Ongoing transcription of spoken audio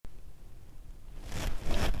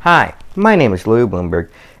Hi, my name is Louis Bloomberg,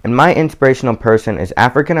 and my inspirational person is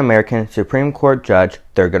African-American Supreme Court Judge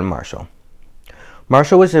Thurgood Marshall.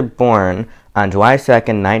 Marshall was born on July 2,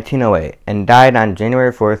 1908, and died on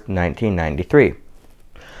January 4, 1993.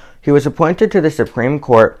 He was appointed to the Supreme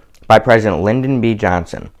Court by President Lyndon B.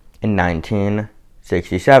 Johnson in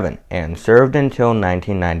 1967 and served until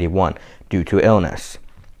 1991 due to illness.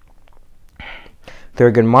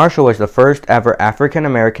 Thurgood Marshall was the first ever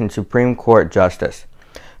African-American Supreme Court Justice.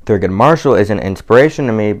 Thurgood Marshall is an inspiration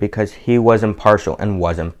to me because he was impartial and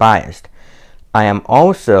wasn't biased. I am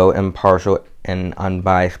also impartial and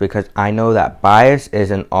unbiased because I know that bias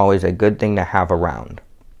isn't always a good thing to have around.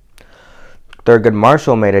 Thurgood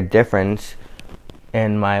Marshall made a difference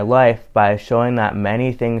in my life by showing that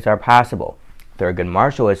many things are possible. Thurgood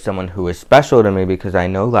Marshall is someone who is special to me because I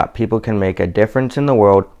know that people can make a difference in the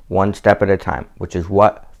world one step at a time, which is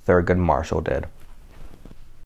what Thurgood Marshall did.